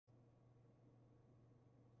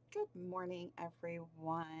Good morning,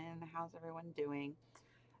 everyone. How's everyone doing?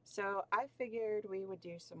 So, I figured we would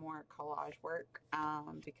do some more collage work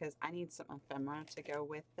because I need some ephemera to go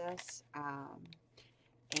with this.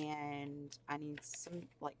 And I need some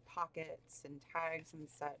like pockets and tags and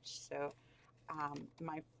such. So,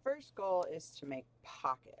 my first goal is to make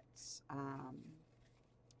pockets.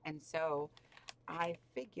 And so, I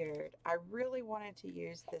figured I really wanted to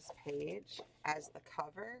use this page as the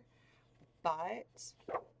cover, but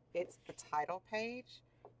it's the title page.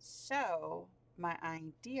 So my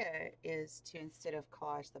idea is to, instead of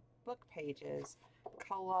collage the book pages,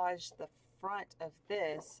 collage the front of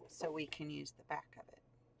this so we can use the back of it,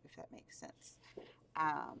 if that makes sense.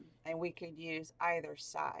 And we could use either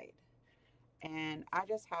side. And I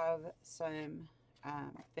just have some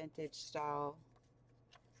vintage style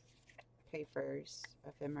papers,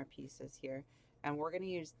 ephemera pieces here. And we're going to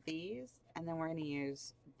use these, and then we're going to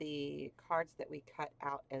use the cards that we cut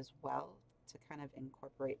out as well to kind of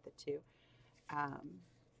incorporate the two. Um,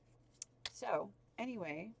 so,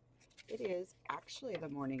 anyway, it is actually the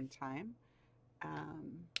morning time.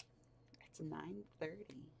 Um, it's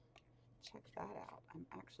 9:30. Check that out. I'm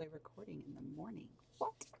actually recording in the morning.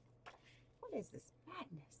 What? What is this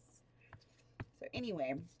madness? So,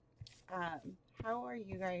 anyway, um, how are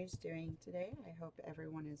you guys doing today? I hope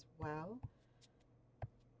everyone is well.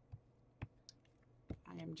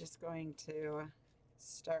 I am just going to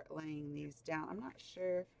start laying these down. I'm not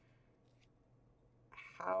sure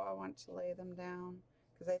how I want to lay them down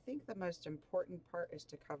because I think the most important part is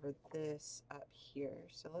to cover this up here.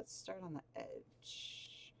 So let's start on the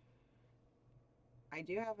edge. I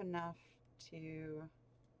do have enough to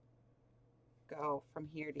go from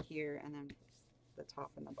here to here and then the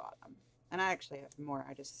top and the bottom. And I actually have more.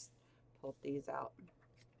 I just pulled these out.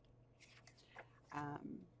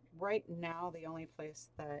 Um, right now, the only place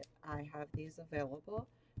that I have these available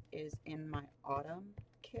is in my autumn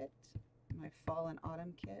kit, my fall and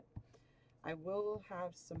autumn kit. I will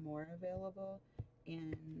have some more available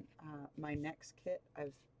in my next kit.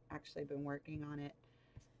 I've actually been working on it.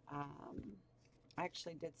 I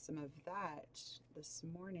actually did some of that this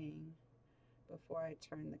morning before I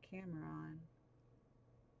turned the camera on.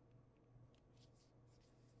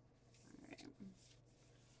 All right.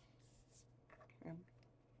 Okay.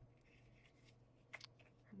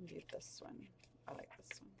 Do this one. I like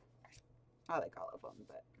this one. I like all of them,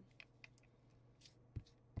 but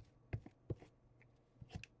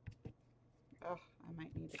oh, I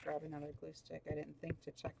might need to grab another glue stick. I didn't think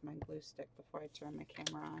to check my glue stick before I turned my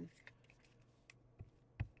camera on.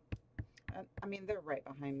 I mean, they're right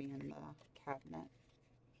behind me in the cabinet.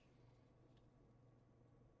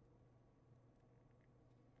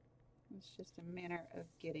 It's just a matter of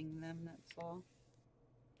getting them, that's all.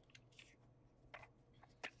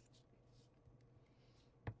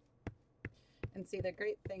 And see, the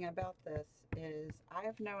great thing about this is I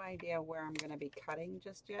have no idea where I'm going to be cutting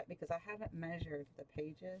just yet because I haven't measured the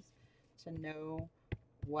pages to know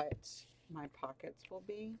what my pockets will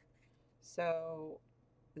be. So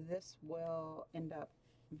this will end up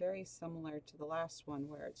very similar to the last one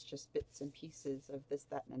where it's just bits and pieces of this,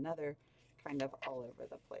 that, and another kind of all over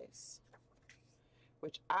the place,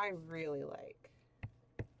 which I really like.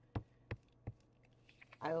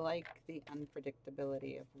 I like the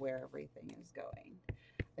unpredictability of where everything is going.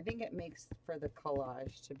 I think it makes for the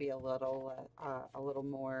collage to be a little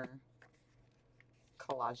more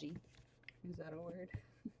collagey. Is that a word?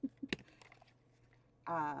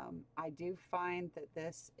 I do find that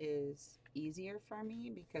this is easier for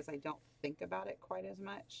me because I don't think about it quite as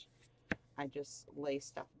much. I just lay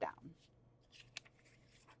stuff down.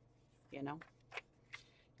 You know?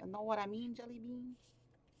 You know what I mean, Jelly Bean?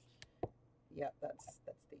 Yep, that's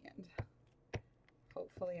the end.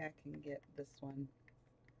 Hopefully I can get this one.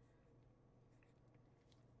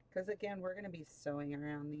 Because again, we're going to be sewing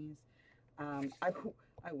around these.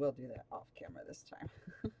 I will do that off camera this time.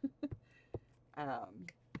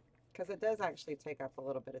 Because it does actually take up a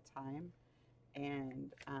little bit of time.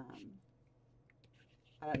 And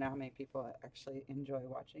I don't know how many people actually enjoy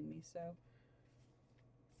watching me sew.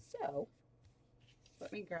 So,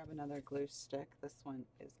 let me grab another glue stick. This one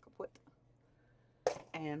is kaput.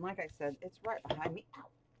 And like I said, it's right behind me. Ow!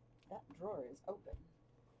 That drawer is open.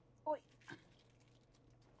 Oi!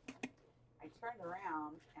 I turned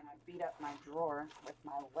around and I beat up my drawer with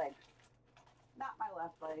my leg. Not my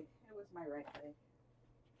left leg, it was my right leg.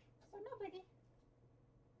 So no biggie.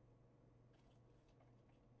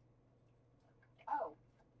 Oh,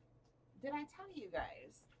 did I tell you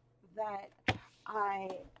guys that I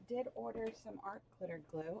did order some art glitter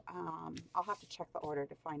glue? I'll have to check the order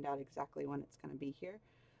to find out exactly when it's going to be here.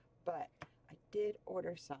 But I did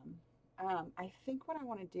order some. I think what I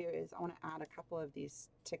want to do is I want to add a couple of these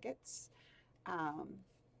tickets um,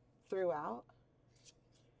 throughout,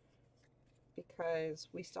 because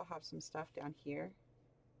we still have some stuff down here.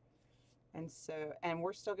 And so, and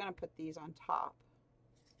we're still going to put these on top.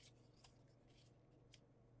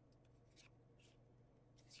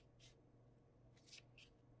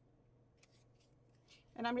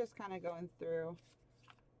 And I'm just kind of going through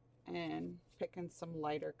and picking some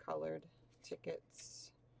lighter colored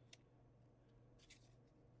tickets.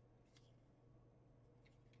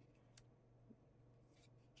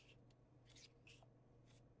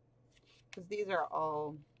 Because these are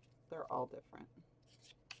all, they're all different.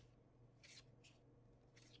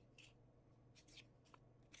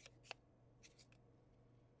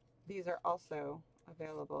 These are also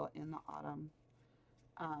available in the autumn.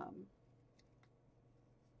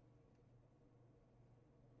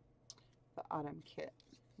 The autumn kit.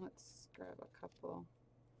 Let's grab a couple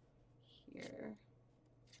here.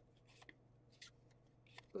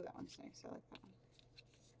 Ooh, that one's nice. I like that one.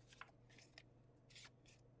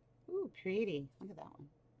 Ooh, pretty. Look at that one.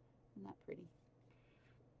 Isn't that pretty?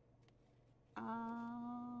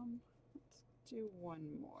 Let's do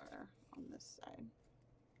one more on this side.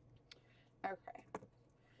 Okay.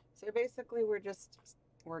 So basically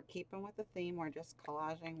we're keeping with the theme. We're just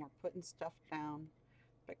collaging. We're putting stuff down,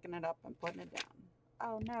 picking it up and putting it down.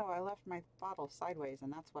 Oh no, I left my bottle sideways,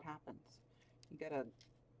 and that's what happens. You get a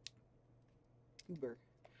goober,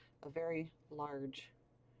 a very large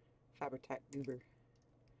Fabri-Tac goober.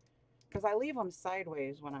 Because I leave them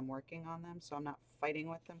sideways when I'm working on them, so I'm not fighting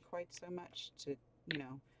with them quite so much to, you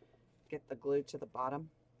know, get the glue to the bottom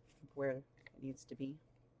where it needs to be.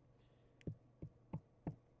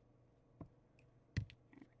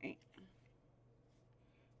 Alright.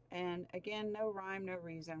 And again, no rhyme, no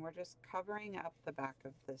reason. We're just covering up the back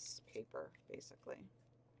of this paper, basically.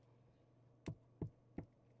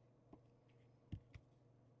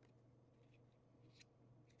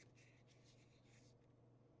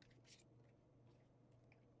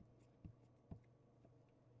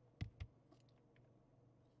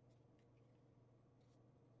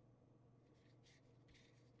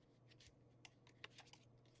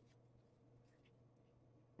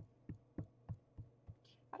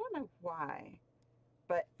 I don't know why,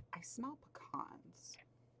 but I smell pecans.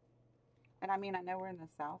 And I mean, I know we're in the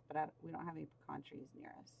South, but we don't have any pecan trees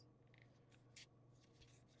near us.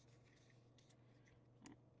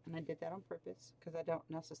 And I did that on purpose because I don't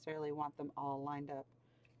necessarily want them all lined up.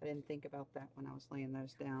 I didn't think about that when I was laying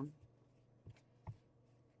those down.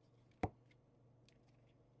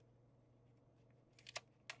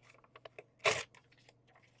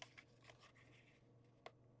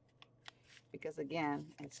 Because again,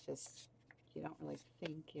 it's just, you don't really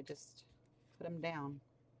think, you just put them down,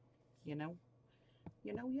 you know?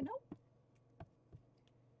 You know.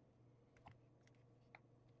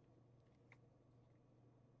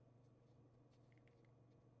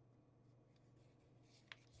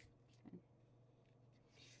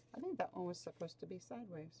 I think that one was supposed to be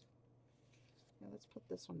sideways. Yeah, let's put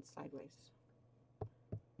this one sideways.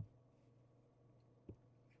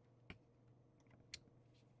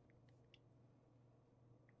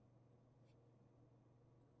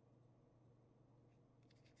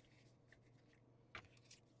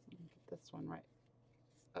 Get this one right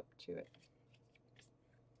up to it.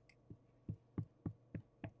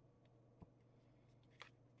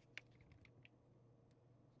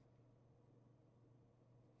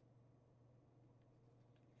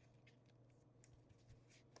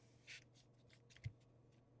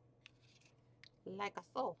 Like a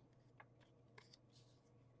so.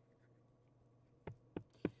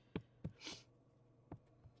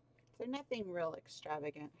 So nothing real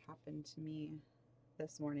extravagant happened to me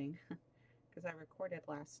this morning because I recorded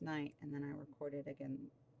last night and then I recorded again.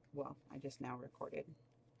 Well, I just now recorded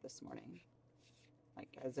this morning. Like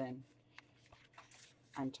as in,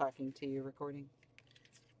 I'm talking to you recording.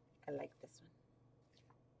 I like this one.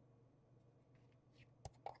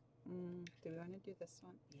 Do we want to do this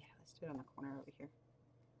one? Yeah, let's do it on the corner over here.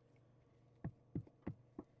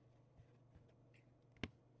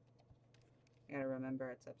 You gotta remember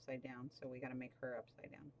it's upside down, so we gotta make her upside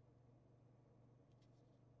down.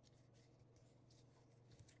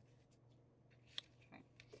 Okay.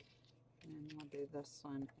 And we'll do this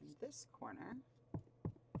one in this corner.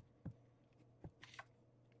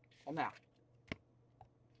 Well, now.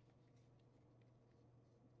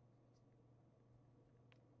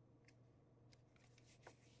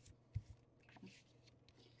 Okay.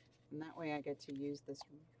 And that way I get to use this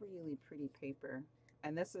really pretty paper.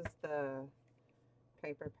 And this is the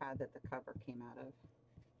paper pad that the cover came out of.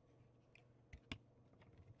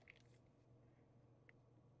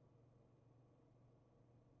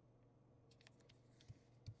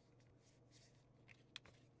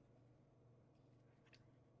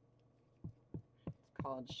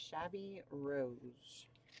 called Shabby Rose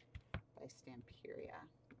by Stamperia.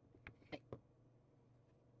 Hey.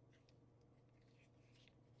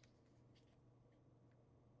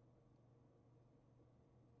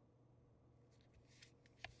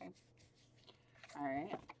 Okay. All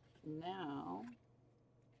right. Now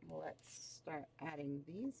let's start adding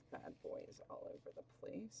these bad boys all over the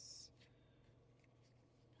place.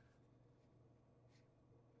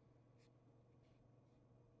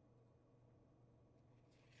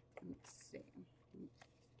 Let's see.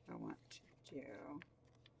 I want to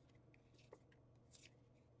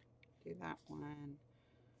do that one.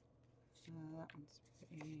 That one's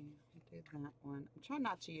pretty. I'll do that one. I'm trying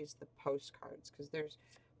not to use the postcards because there's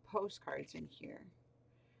postcards in here.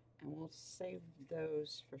 And we'll save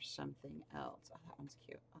those for something else. Oh, that one's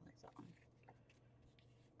cute. I like that one.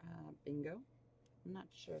 Bingo. I'm not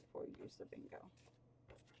sure if we'll use the bingo.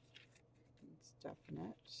 It's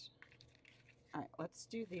definite. All right, let's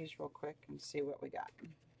do these real quick and see what we got.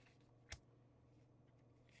 Okay.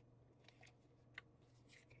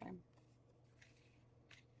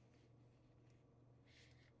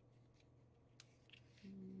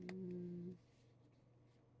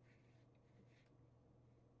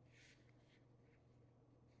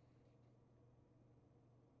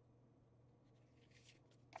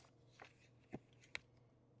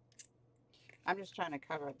 I'm just trying to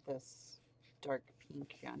cover up this dark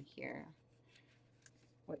pink on here,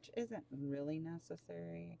 which isn't really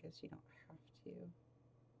necessary. I guess you don't have to.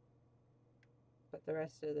 But the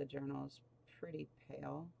rest of the journal is pretty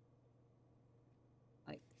pale,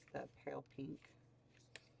 like that pale pink.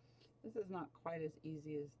 This is not quite as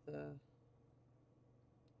easy as the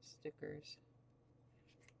stickers,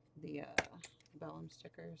 the vellum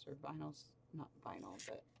stickers or vinyls, not vinyl,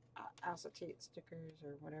 but acetate stickers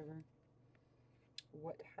or whatever,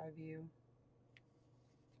 what have you.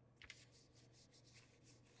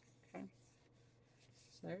 Okay,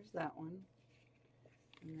 so there's that one.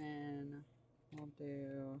 And then we'll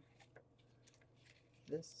do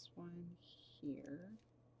this one here.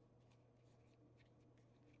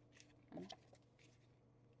 Okay.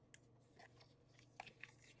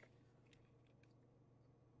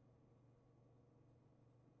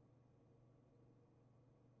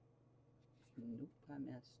 Nope, I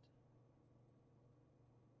missed.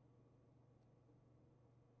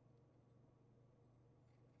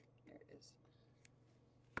 There it is.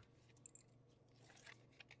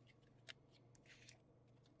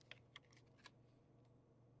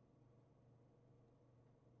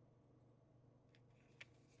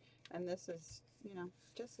 And this is, you know,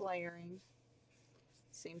 just layering.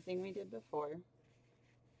 Same thing we did before.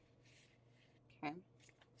 Okay.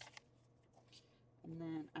 And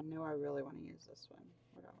then I know I really want to use this one.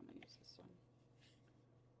 Where do I want to use this one?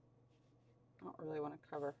 I don't really want to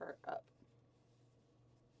cover her up.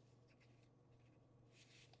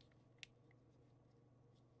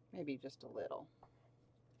 Maybe just a little.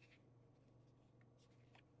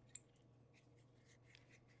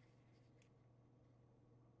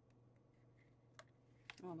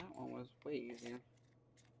 Oh, that one was way easier.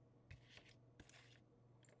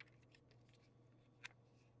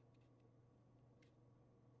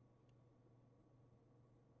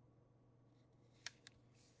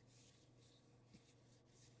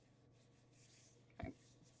 Okay.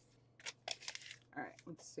 All right,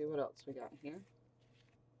 let's see what else we got here.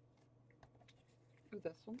 Ooh,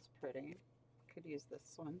 this one's pretty. Could use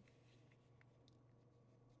this one.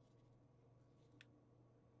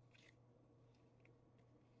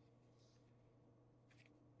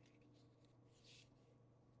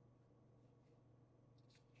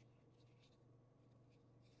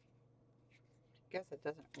 Guess it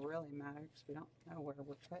doesn't really matter because we don't know where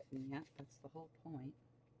we're cutting yet. That's the whole point.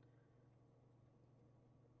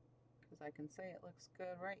 Because I can say it looks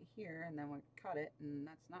good right here, and then we cut it, and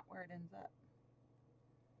that's not where it ends up.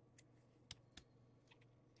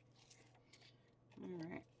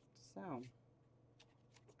 Alright, so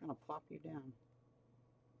it's going to plop you down.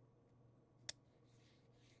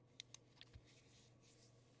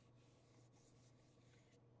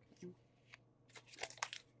 Okay.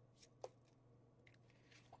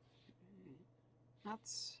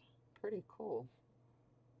 That's pretty cool.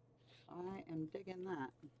 I am digging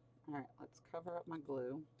that. Alright, let's cover up my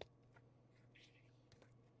glue.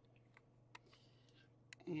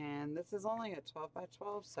 And this is only a 12 by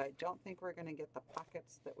 12, so I don't think we're going to get the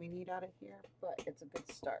pockets that we need out of here, but it's a good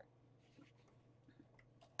start.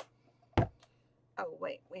 Oh,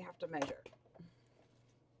 wait, we have to measure.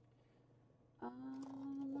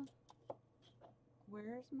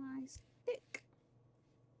 Where's my stick?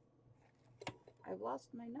 I've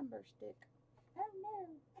lost my number stick. Oh, no.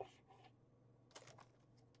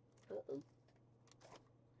 Uh-oh.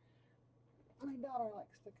 My daughter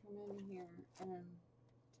likes to come in here and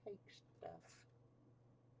take stuff.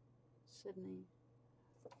 Sydney.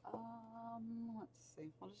 Let's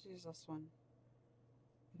see. We'll just use this one.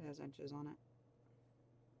 It has inches on it,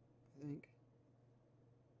 I think.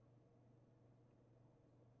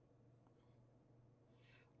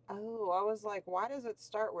 Oh, I was like, why does it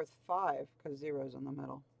start with 5? Because 0's in the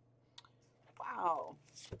middle. Wow.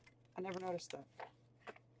 I never noticed that.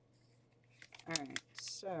 Alright,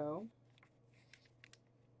 so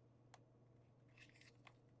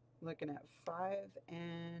looking at 5,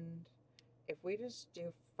 and if we just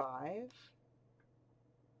do 5,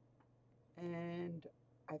 and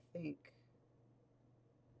I think,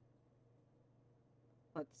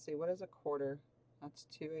 let's see, what is a quarter? That's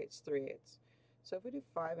 2/8, 3/8. So if we do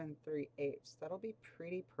 5 and 3/8, that'll be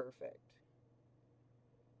pretty perfect.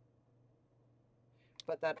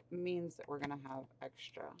 But that means that we're going to have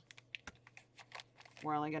extra.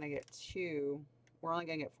 We're only going to get 2. We're only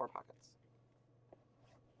going to get 4 pockets.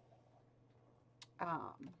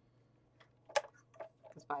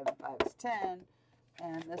 Because 5 and 5 is 10,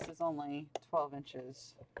 and this is only 12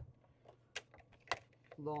 inches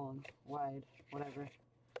long, wide, whatever.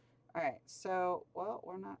 All right, so, well,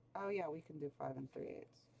 we're not, oh yeah, we can do 5 and 3/8.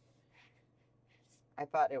 I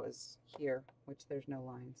thought it was here, which there's no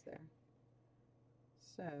lines there.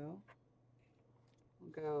 So,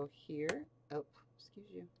 we'll go here, oh,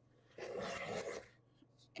 excuse you,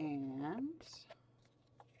 and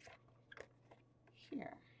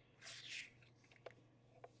here.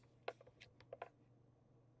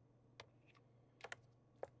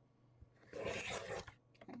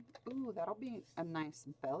 Okay. Ooh, that'll be a nice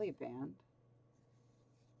belly band.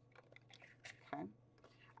 Okay.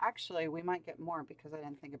 Actually, we might get more because I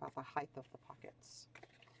didn't think about the height of the pockets.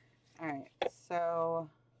 All right, so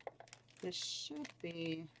this should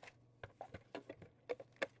be,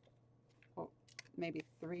 well, maybe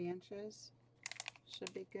 3 inches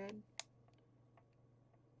should be good.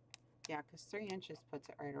 Yeah, because 3 inches puts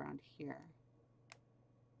it right around here.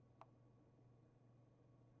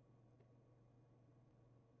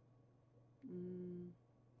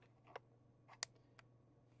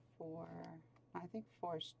 Four. I think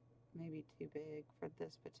 4 is maybe too big for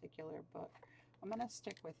this particular book. I'm going to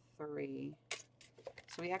stick with 3.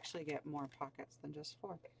 So we actually get more pockets than just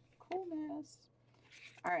 4. Coolness.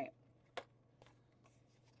 All right. So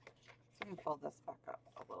we can fold this back up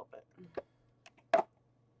a little bit.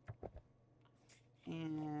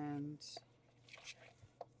 And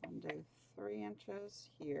I'll do 3 inches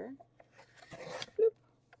here. Bloop.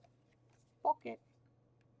 Pocket.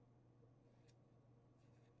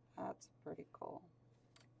 That's pretty cool.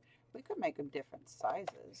 We could make them different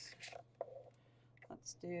sizes.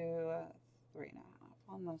 Let's do 3.5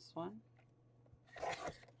 on this one.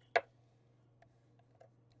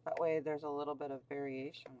 That way there's a little bit of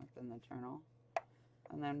variation within the journal.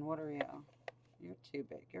 And then what are you? You're too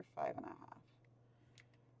big. You're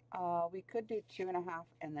 5.5. We could do 2.5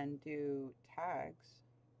 and then do tags.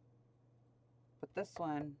 But this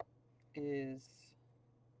one is,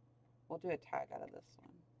 we'll do a tag out of this one.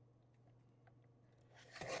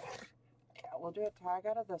 Yeah, we'll do a tag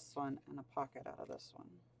out of this one and a pocket out of this one.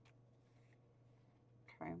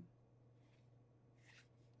 Okay.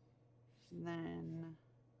 And then,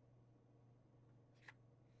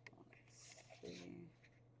 let's see.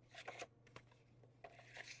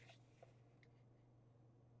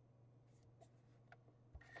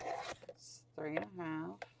 It's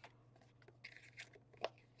 3.5.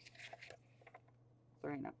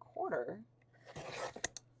 3.25.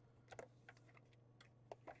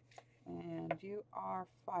 And you are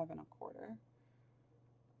 5.25.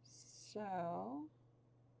 So,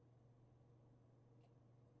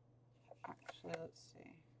 actually, let's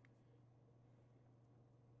see.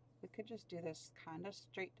 We could just do this kind of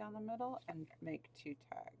straight down the middle and make 2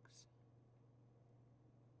 tags.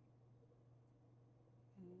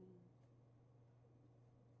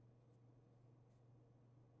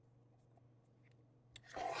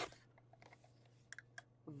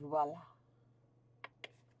 Voila.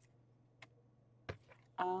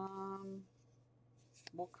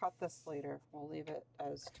 We'll cut this later. We'll leave it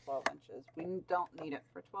as 12 inches. We don't need it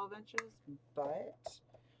for 12 inches, but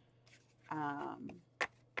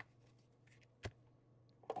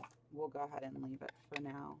we'll go ahead and leave it for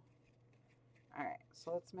now. All right,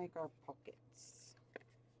 so let's make our pockets.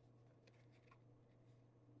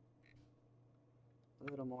 A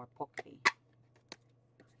little more pockety.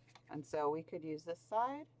 And so we could use this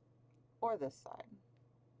side or this side.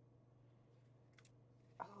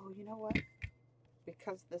 Oh, you know what?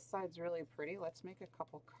 Because this side's really pretty, let's make a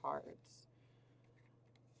couple cards.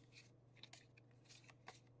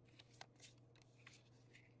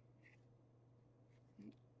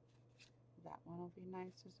 one will be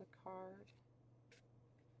nice as a card.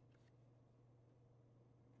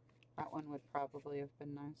 That one would probably have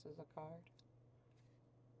been nice as a card.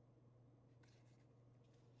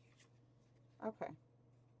 Okay.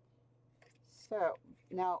 So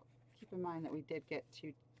now keep in mind that we did get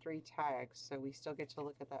 3 tags, so we still get to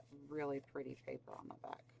look at that really pretty paper on the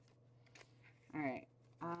back. All right.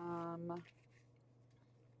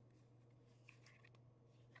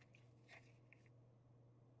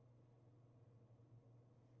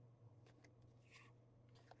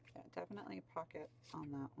 Yeah, definitely a pocket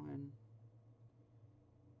on that one.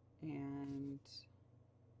 And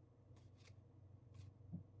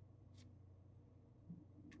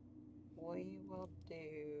we'll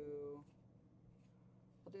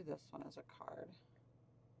do this one as a card.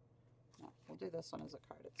 No, we'll do this one as a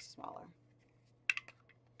card. It's smaller.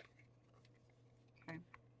 Okay.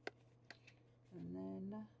 And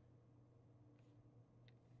then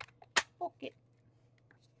pocket.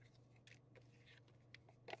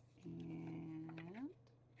 And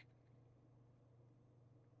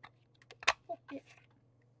pocket.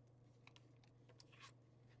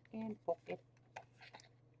 And pocket.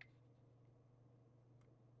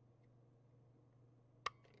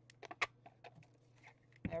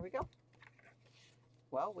 There we go.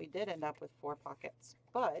 Well, we did end up with 4 pockets,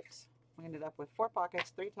 but we ended up with 4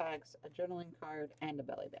 pockets, 3 tags, a journaling card, and a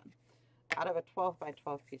belly band out of a 12 by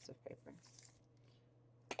 12 piece of paper.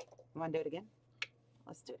 You want to do it again?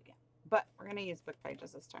 Let's do it again. But we're going to use book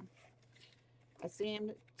pages this time.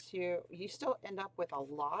 You still end up with a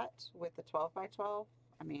lot with the 12 by 12.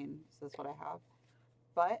 I mean, this is what I have.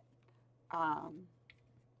 But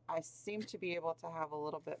I seem to be able to have a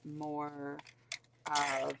little bit more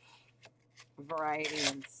of variety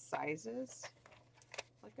in sizes.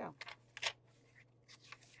 Let go.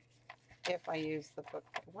 If I use the book.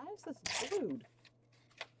 Why is this glued?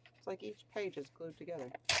 It's like each page is glued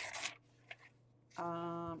together.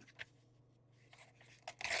 I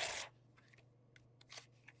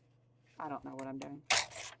don't know what I'm doing.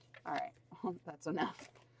 All right, that's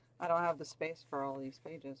enough. I don't have the space for all these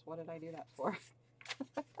pages. What did I do that for?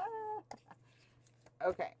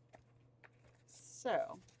 Okay,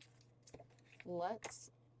 so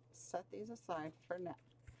let's set these aside for now.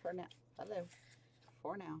 For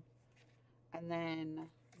now. And then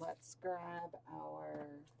let's grab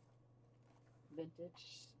our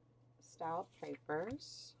vintage style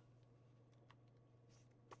papers.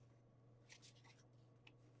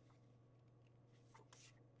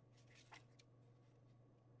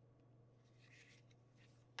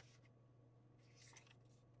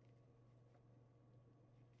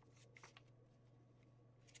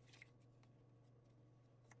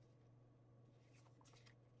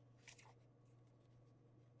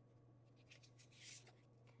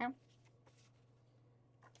 Okay.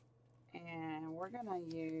 And we're going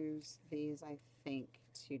to use these, I think,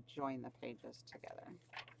 to join the pages together.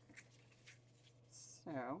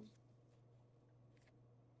 So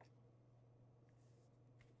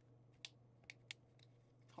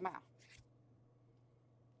come out.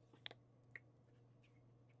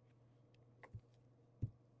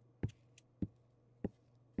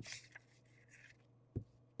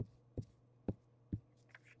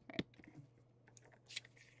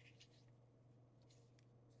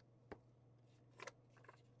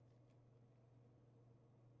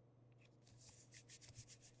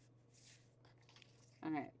 All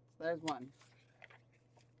right, so there's one.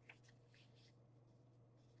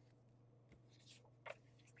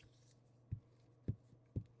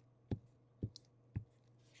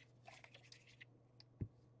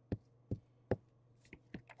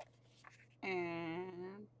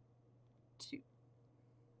 And 2.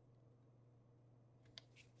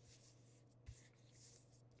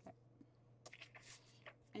 Okay.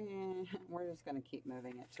 And we're just going to keep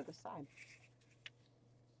moving it to the side.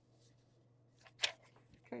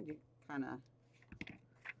 Could you kind of,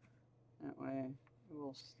 that way it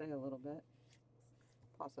will stay a little bit,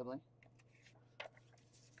 possibly.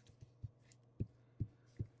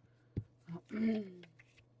 And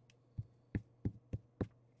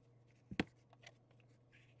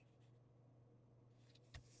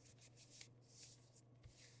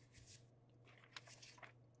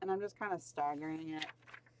I'm just kind of staggering it.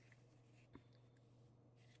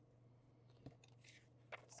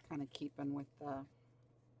 Just kind of keeping with the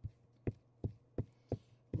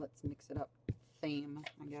let's mix it up theme,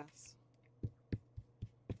 I guess.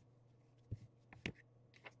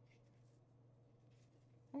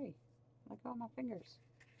 Hey, let go of my fingers.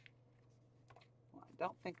 Well, I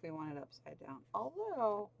don't think we want it upside down.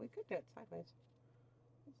 Although, we could do it sideways.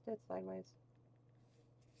 Let's do it sideways.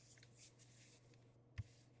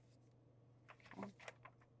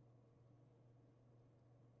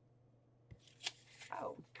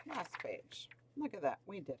 Oh, last page. Look at that.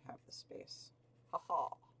 We did have the space. Ha ha.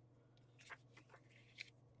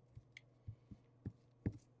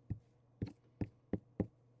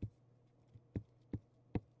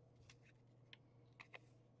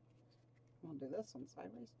 We'll do this one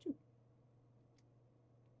sideways too.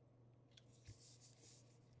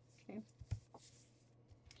 Okay.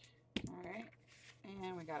 All right.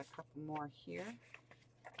 And we got a couple more here.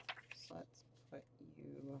 So let's put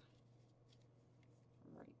you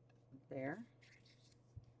right there.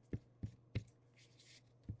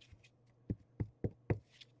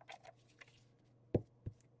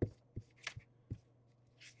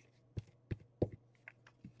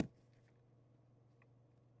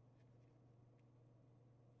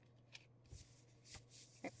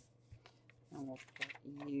 Okay. And we'll put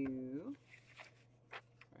you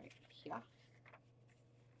right here.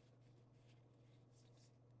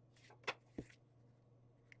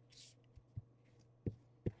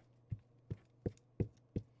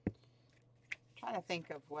 Trying to think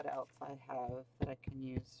of what else I have that I can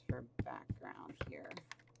use for background here.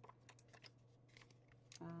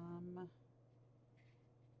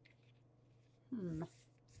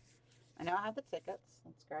 I know I have the tickets.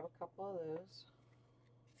 Let's grab a couple of those.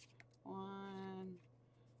 1,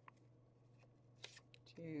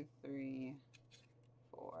 2, 3,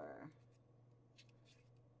 4,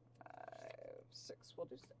 5, 6. We'll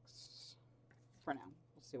do 6 for now.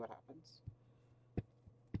 We'll see what happens.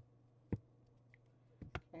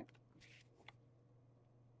 Okay.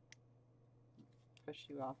 Push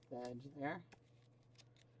you off the edge there.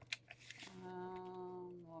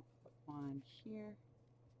 We'll put one here.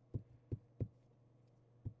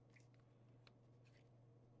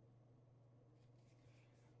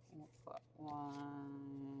 We'll put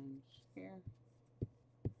one here.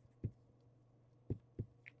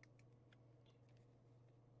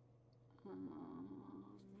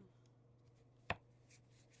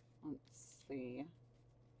 Let's see.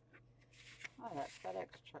 Oh, that FedEx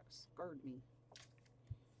truck scared me.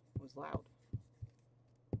 It was loud.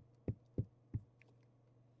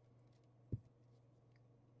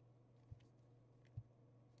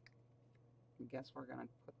 I guess we're gonna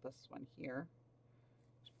put this one here.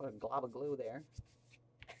 Just put a glob of glue there.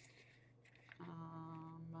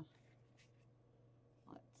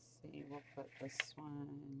 Let's see, we'll put this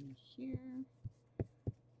one here.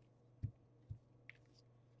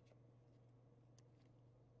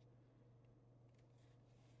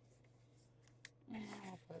 And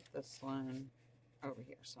we'll put this one over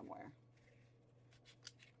here somewhere.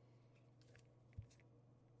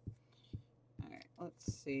 Alright, let's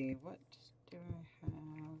see, what do I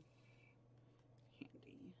have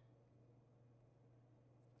handy?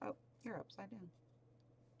 Oh, you're upside down.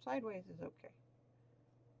 Sideways is okay.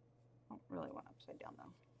 I don't really want upside down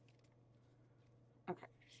though. Okay.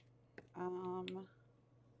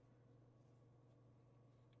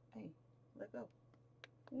 Hey, let go.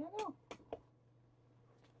 Let go.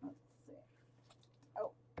 Let's see.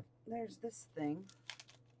 Oh, there's this thing.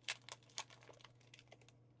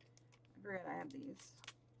 I forget I have these.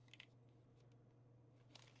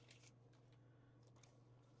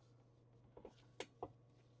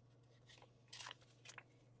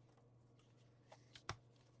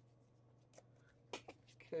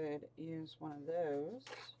 Could use one of those.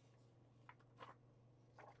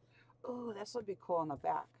 Oh, this would be cool on the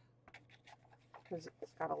back because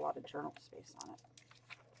it's got a lot of journal space on it.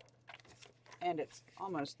 And it's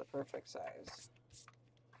almost the perfect size.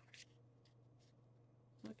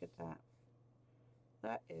 Look at that.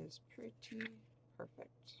 That is pretty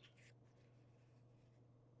perfect.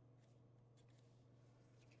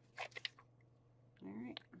 All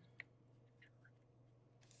right.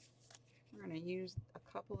 We're going to use a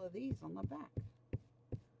couple of these on the back.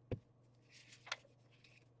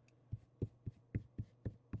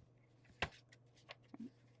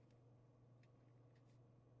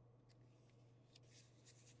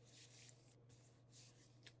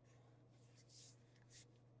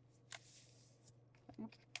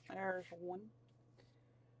 There's one.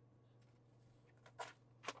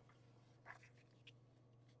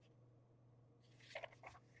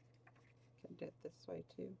 Can do it this way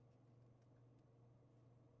too.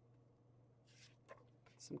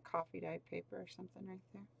 Put some coffee dye paper or something right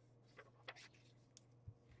there.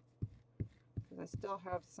 Because I still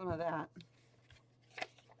have some of that.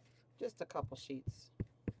 Just a couple sheets.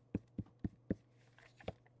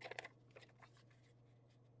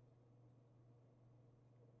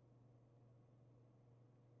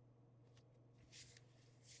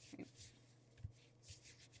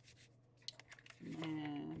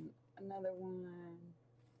 And another one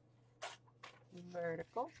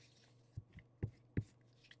vertical.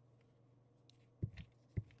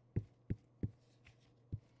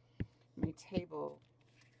 table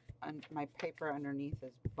and my paper underneath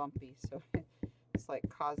is bumpy, so it's like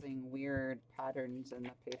causing weird patterns in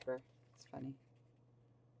the paper. It's funny.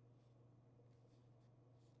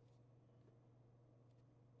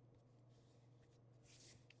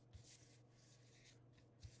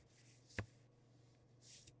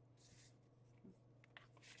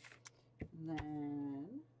 And then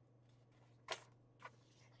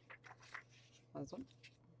this one.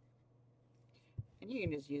 And you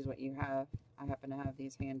can just use what you have. I happen to have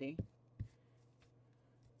these handy.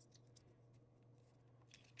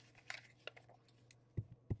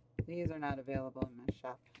 These are not available in my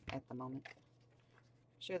shop at the moment.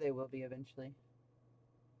 I'm sure they will be eventually.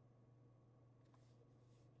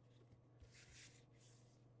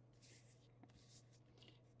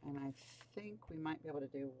 And I think we might be able to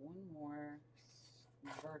do one more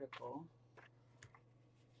vertical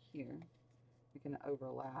here. We can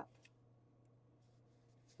overlap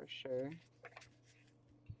for sure.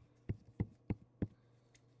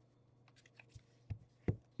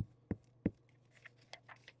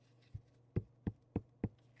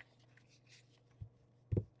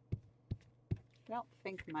 I don't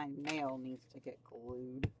think my nail needs to get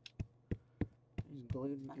glued. I just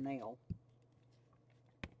glued my nail.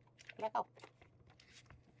 Where'd I go?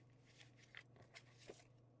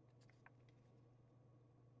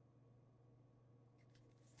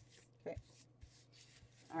 Okay.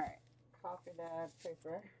 Alright. Coffee dad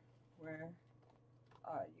paper. Where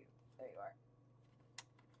are you? There you are.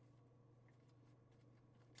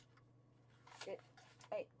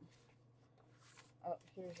 Hey. Oh,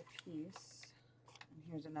 here's a piece. And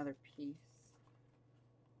here's another piece.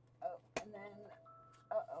 Oh, and then,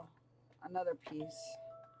 uh-oh, another piece.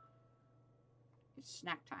 It's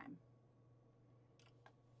snack time.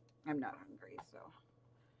 I'm not hungry, so.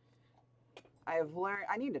 I've learned,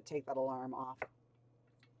 I need to take that alarm off.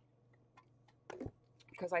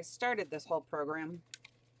 Because I started this whole program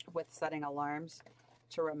with setting alarms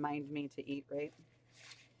to remind me to eat right.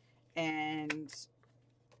 And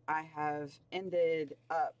I have ended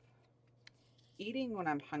up eating when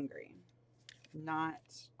I'm hungry, not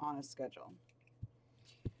on a schedule.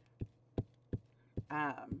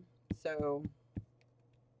 So,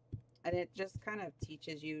 and it just kind of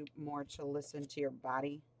teaches you more to listen to your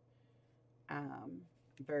body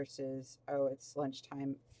versus, oh, it's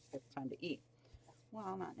lunchtime, it's time to eat.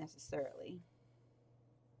 Well, not necessarily.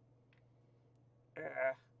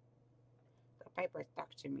 The paper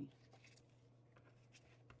stuck to me.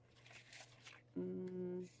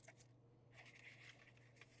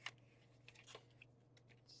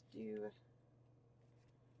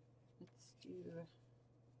 Let's do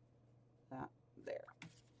that there.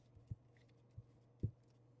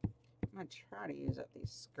 I'm going to try to use up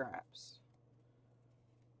these scraps.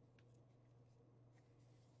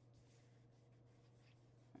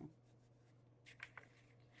 Okay.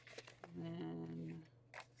 And then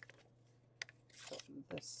put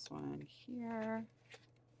this one here.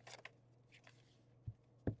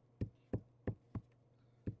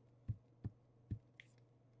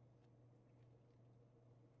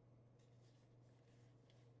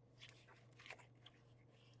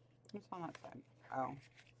 What's on that side? Oh.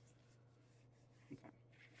 Okay.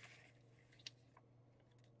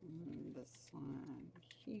 And this one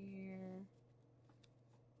here.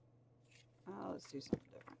 Oh, let's do something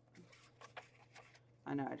different.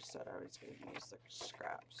 I know I just said I was going to use the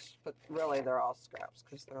scraps, but really they're all scraps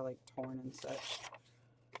because they're like torn and such.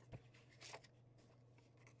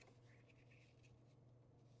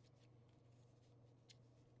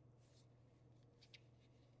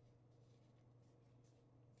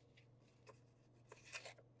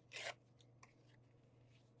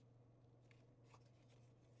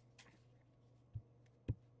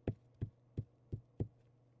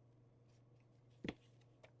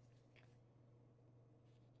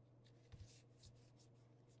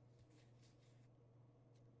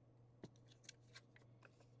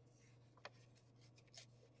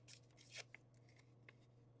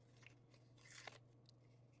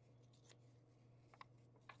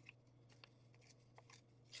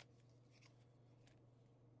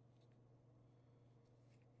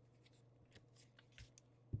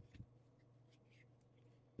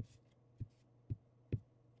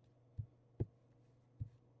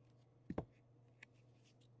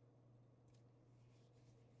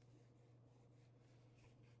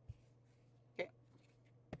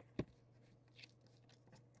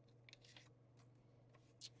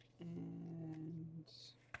 And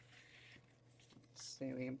let's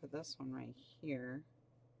see, we can put this one right here.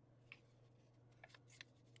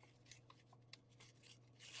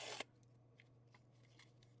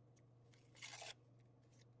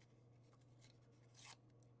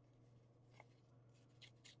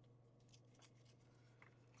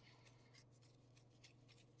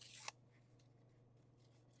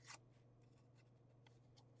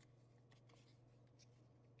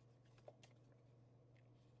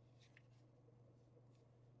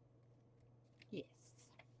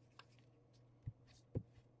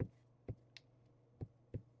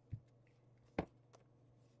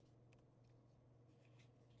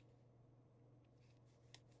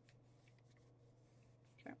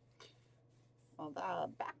 Well,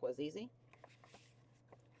 the back was easy.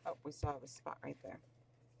 Oh, we still have a spot right there.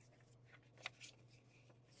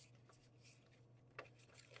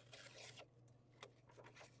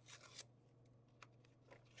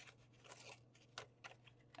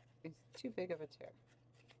 It's too big of a tear.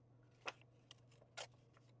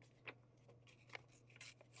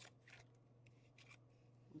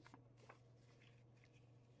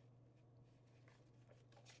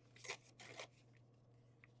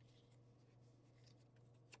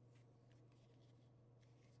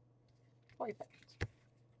 Perfect.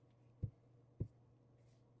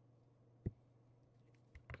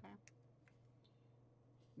 Okay.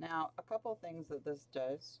 Now, a couple things that this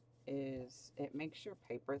does is it makes your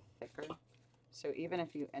paper thicker. So even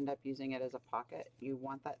if you end up using it as a pocket, you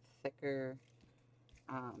want that thicker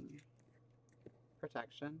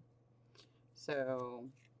protection. So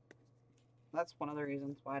that's one of the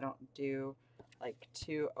reasons why I don't do like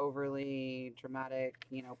too overly dramatic,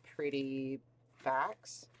 you know, pretty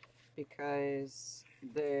backs, because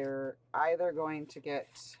they're either going to get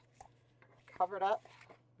covered up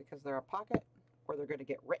because they're a pocket, or they're going to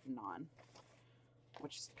get written on,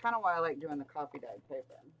 which is kind of why I like doing the coffee dyed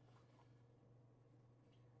paper.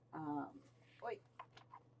 Wait,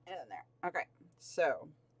 and in there. Okay, so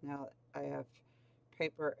now I have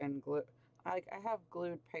paper and glue. I have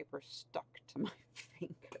glued paper stuck to my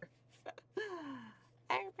finger.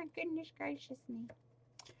 Oh my goodness gracious me.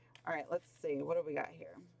 All right, let's see. What do we got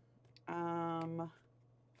here?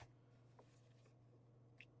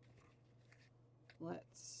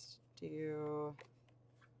 Let's do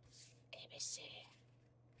ABC.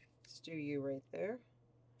 Let's do you right there.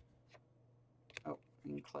 Oh,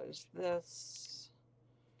 and close this.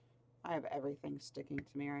 I have everything sticking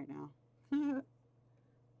to me right now.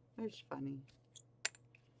 It's funny.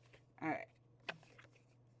 All right.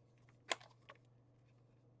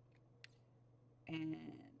 And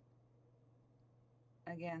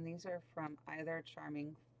again, these are from either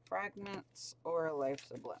Charming Fragments or Life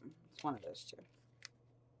Sublime. It's one of those two.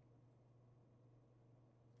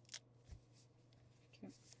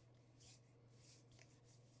 Okay.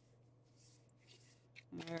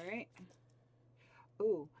 All right.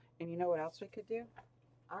 Ooh, and you know what else we could do?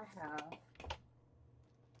 I have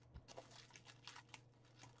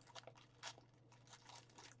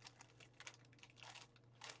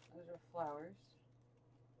those are flowers.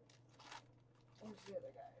 Where's the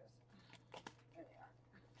other guys? There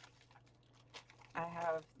they are. I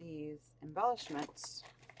have these embellishments.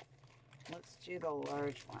 Let's do the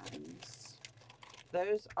large ones.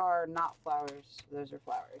 Those are not flowers. Those are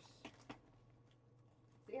flowers.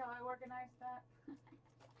 See how I organized that?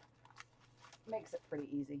 Makes it pretty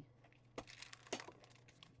easy.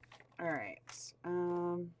 All right.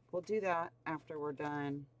 We'll do that after we're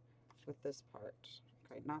done with this part.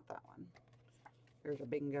 Okay, not that one. Here's a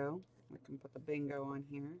bingo. We can put the bingo on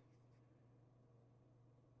here.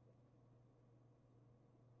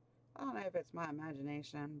 I don't know if it's my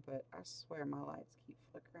imagination, but I swear my lights keep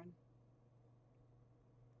flickering.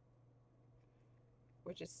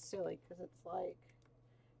 Which is silly because it's like,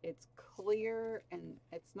 it's clear and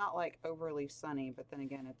it's not like overly sunny, but then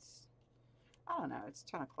again, it's, I don't know, it's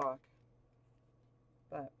 10 o'clock.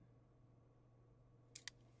 But,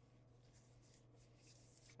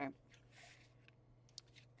 okay.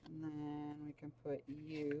 And then we can put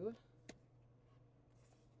you.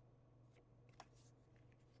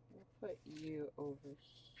 We'll put you over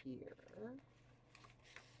here.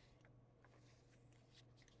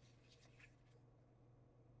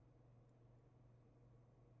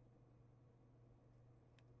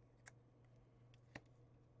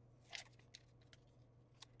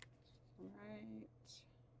 Right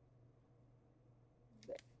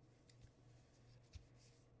there.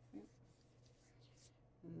 Okay.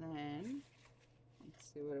 And then, let's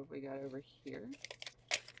see, what have we got over here?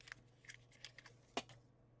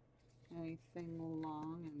 Anything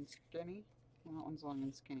long and skinny? Well, that one's long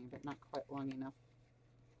and skinny, but not quite long enough.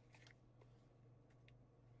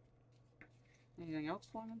 Anything else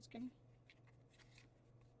long and skinny?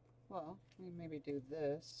 Well, we maybe do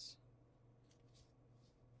this,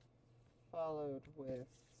 followed with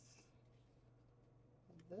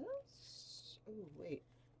this. Oh, wait.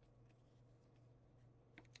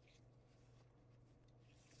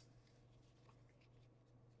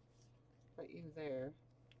 Put you there.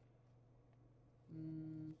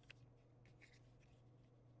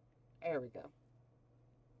 There we go.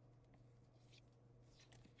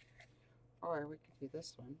 Or we could do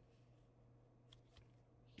this one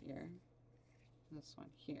here, this one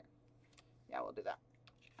here. Yeah, we'll do that.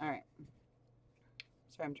 All right.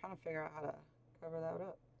 So I'm trying to figure out how to cover that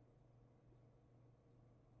up.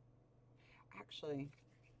 actually,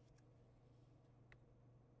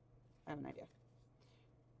 I have an idea.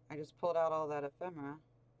 I just pulled out all that ephemera.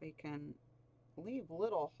 We can leave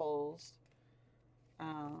little holes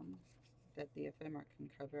that the ephemera can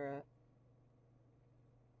cover up.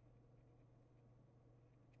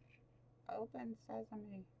 Open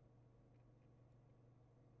sesame.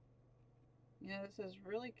 Yeah, this is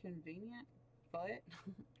really convenient, but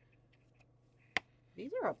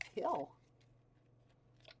these are a pill.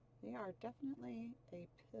 They are definitely a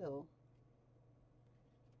pill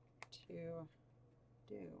to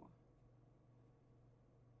do.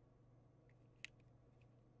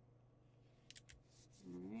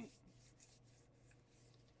 Alright.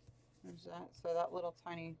 There's that. So that little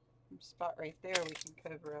tiny spot right there we can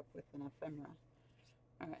cover up with an ephemera.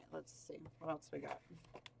 Alright, let's see. What else we got?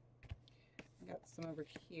 We got some over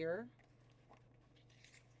here.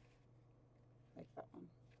 Like that one.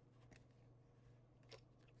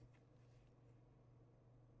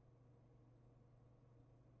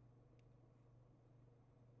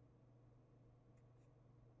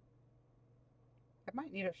 I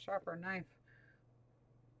might need a sharper knife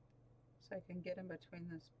so I can get in between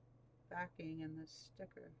this backing and this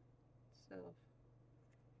sticker itself.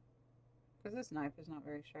 Because this knife is not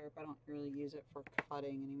very sharp. I don't really use it for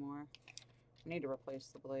cutting anymore. I need to replace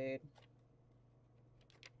the blade.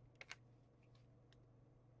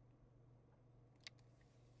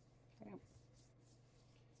 Okay.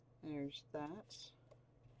 There's that.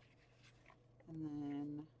 And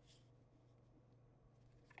then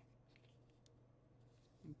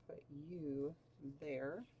put you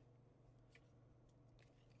there.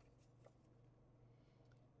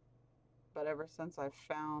 But ever since I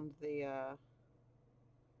found the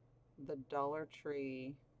Dollar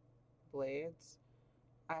Tree blades,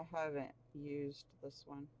 I haven't used this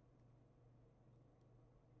one.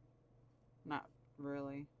 Not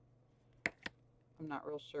really. I'm not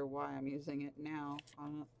real sure why I'm using it now.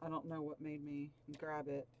 I don't know what made me grab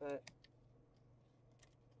it, but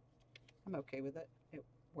I'm okay with it. It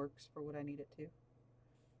works for what I need it to.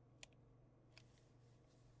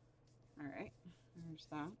 Alright, there's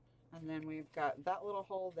that. And then we've got that little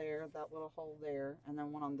hole there, that little hole there, and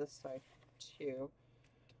then one on this side too.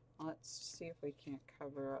 Let's see if we can't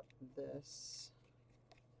cover up this.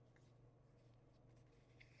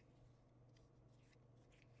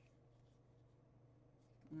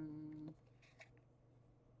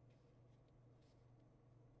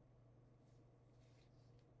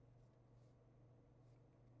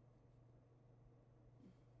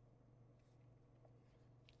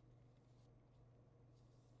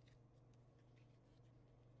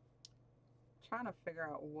 Trying to figure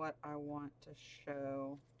out what I want to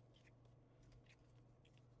show.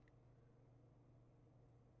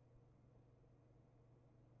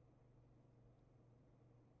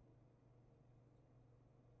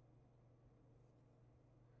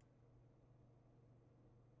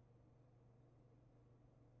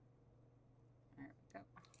 There we go.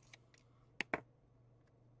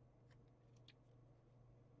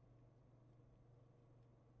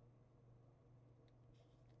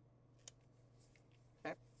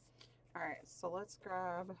 Okay. All right, so let's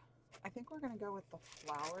grab, I think we're going to go with the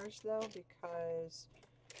flowers though, because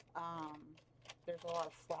there's a lot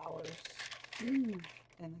of flowers in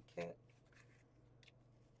the kit.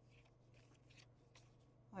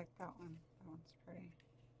 I like that one. That one's pretty.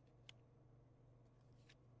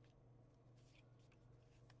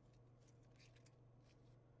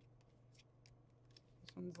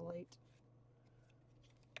 This one's light.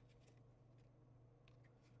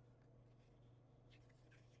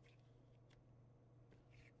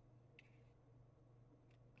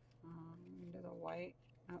 Do the white.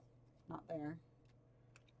 Nope, not there.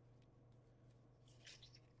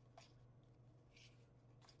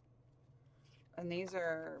 And these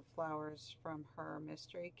are flowers from her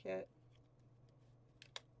mystery kit.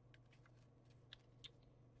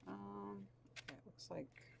 It looks like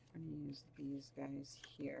I'm going to use these guys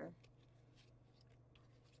here.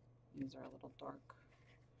 These are a little dark.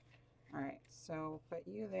 Alright, so put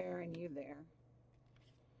you there and you there.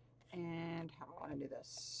 And how do I want to do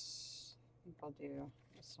this? I think I'll do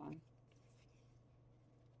this one.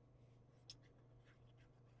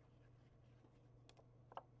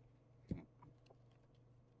 Okay.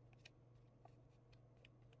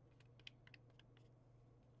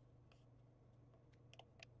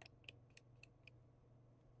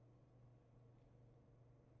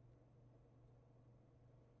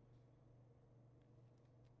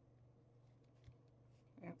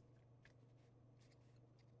 Yep.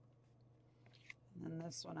 And then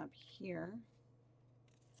this one up here.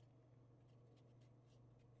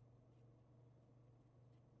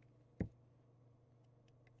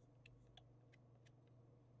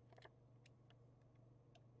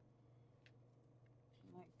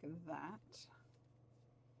 that.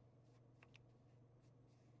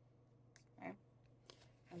 Okay.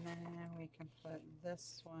 And then we can put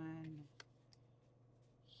this one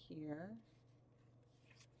here.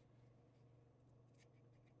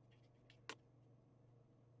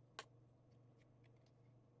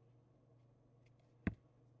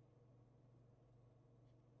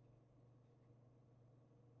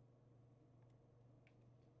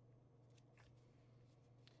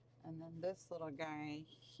 And then this little guy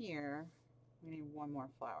here, we need one more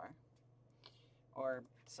flower or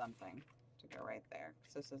something to go right there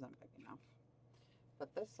because this isn't big enough.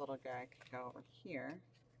 But this little guy could go over here.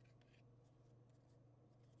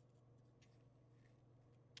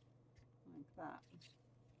 Like that.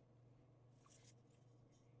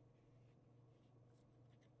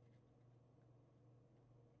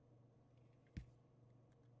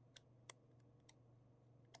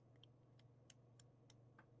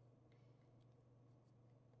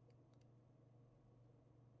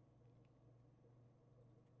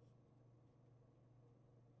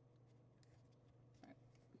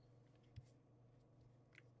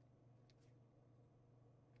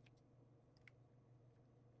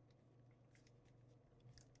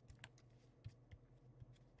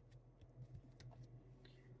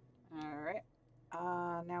 All right.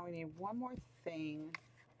 Now we need one more thing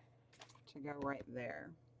to go right there.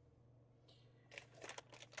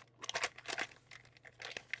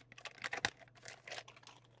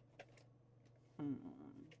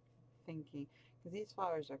 Thinking, because these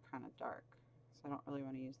flowers are kind of dark, so I don't really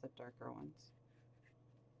want to use the darker ones.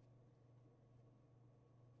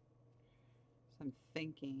 So I'm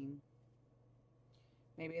thinking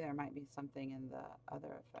maybe there might be something in the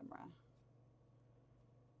other ephemera.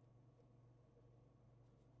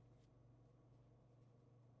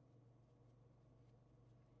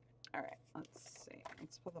 All right, let's see.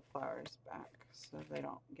 Let's put the flowers back so they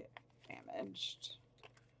don't get damaged.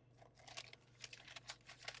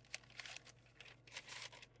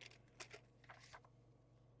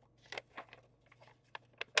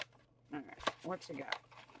 All right, what you got?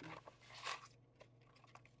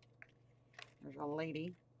 There's a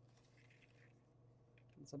lady.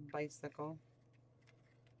 It's a bicycle.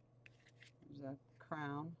 There's a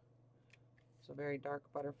crown. It's a very dark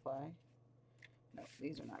butterfly. No,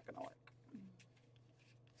 these are not going to work.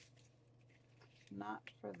 Not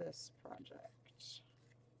for this project.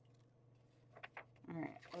 All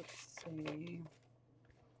right, let's see.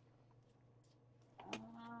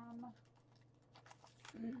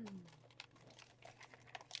 There's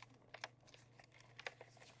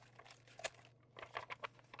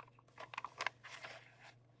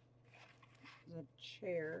a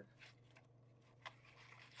chair.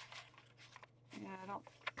 Yeah,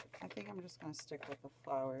 I think I'm just going to stick with the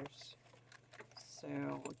flowers so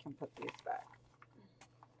we can put these back.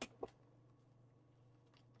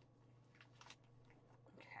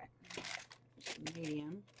 Okay, just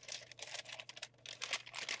medium.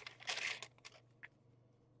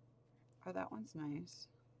 Oh, that one's nice.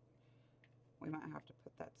 We might have to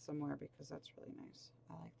put that somewhere because that's really nice.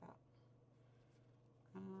 I like that.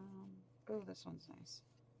 Oh, this one's nice.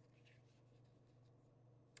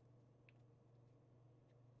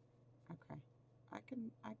 Okay, I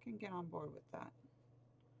can get on board with that.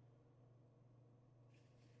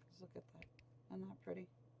 Look at that. Isn't that pretty?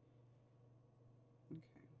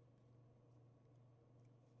 Okay.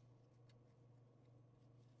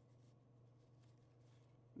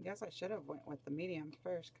 I guess I should have went with the medium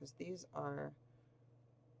first because these are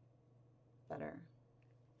better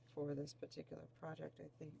for this particular project, I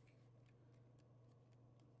think.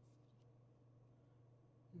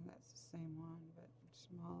 And that's the same one, but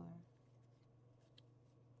smaller.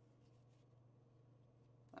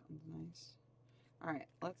 That one's nice. All right,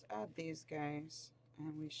 let's add these guys,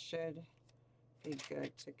 and we should be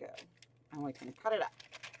good to go. And we can cut it up.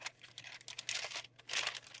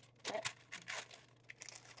 Okay.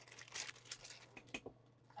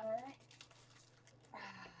 All right.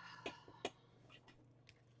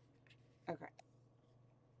 Okay.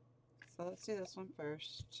 So let's do this one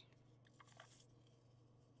first.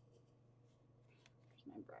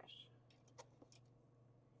 Here's my brush.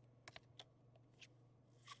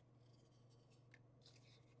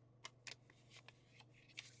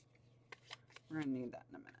 We're gonna need that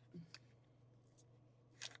in a minute.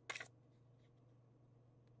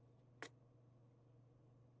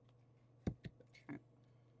 Okay.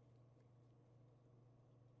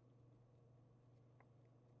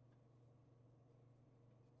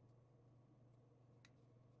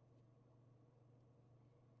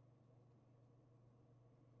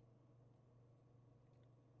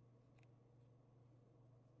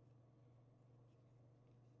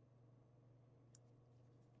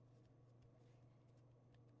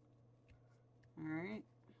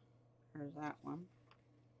 There's that one.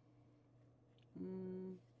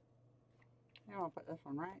 I want to put this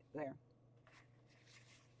one right there.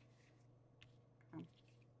 Okay.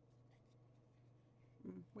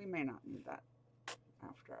 We may not need that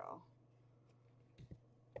after all.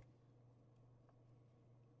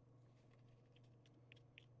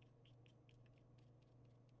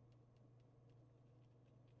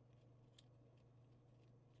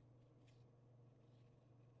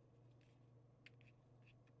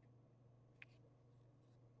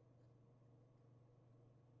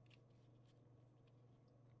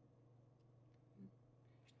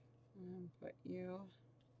 And put you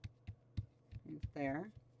right there.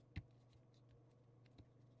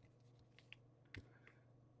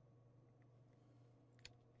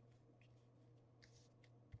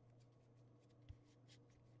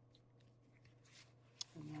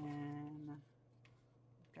 And then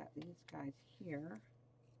I've got these guys here.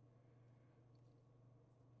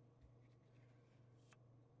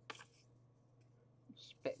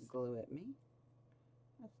 Spit glue at me.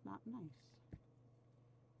 That's not nice.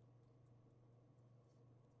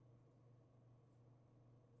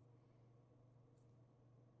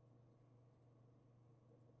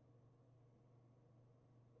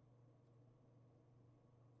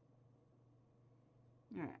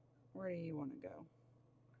 All right, where do you want to go?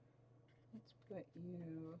 Let's put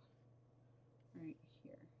you right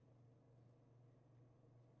here.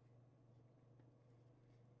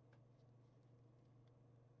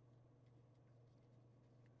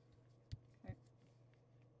 Okay.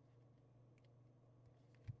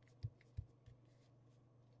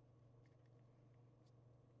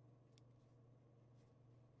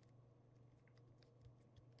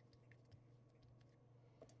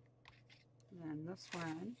 And then this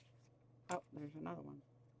one, oh, there's another one.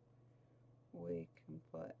 We can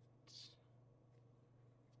put,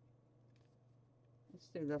 let's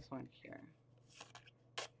do this one here.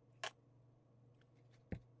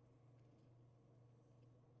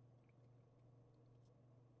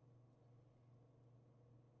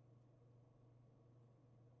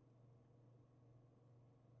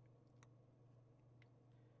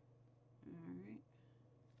 All right.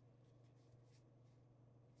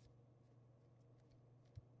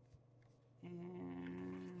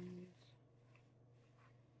 And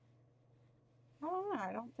oh,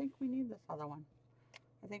 I don't think we need this other one.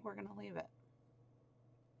 I think we're going to leave it.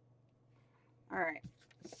 All right,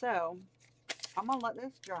 so I'm going to let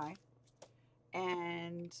this dry,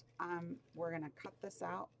 and we're going to cut this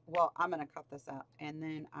out. Well, I'm going to cut this out, and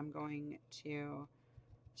then I'm going to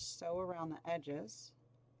sew around the edges.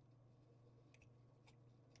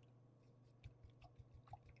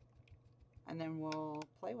 And then we'll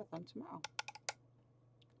play with them tomorrow.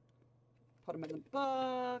 Put them in the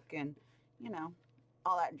book and, you know,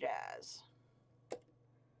 all that jazz.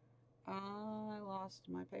 I lost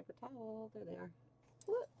my paper towel. There they are.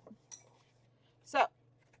 Look. So,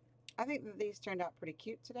 I think that these turned out pretty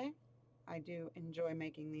cute today. I do enjoy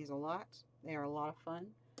making these a lot. They are a lot of fun.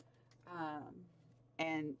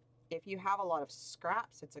 And if you have a lot of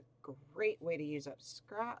scraps, it's a great way to use up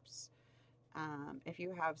scraps. If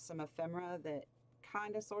you have some ephemera that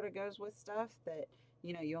kind of sort of goes with stuff that,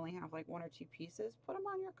 you know, you only have like 1 or 2 pieces, put them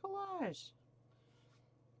on your collage.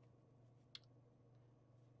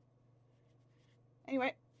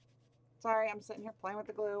 Anyway, sorry, I'm sitting here playing with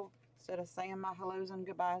the glue instead of saying my hellos and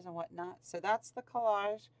goodbyes and whatnot. So that's the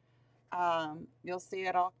collage. You'll see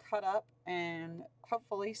it all cut up and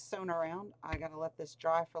hopefully sewn around. I gotta let this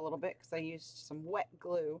dry for a little bit because I used some wet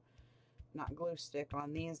glue, not glue stick,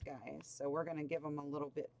 on these guys. So we're gonna give them a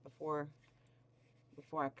little bit before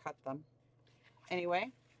I cut them.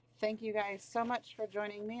 Anyway, thank you guys so much for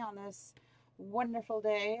joining me on this wonderful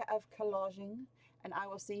day of collaging, and I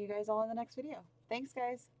will see you guys all in the next video. Thanks,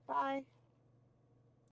 guys. Bye.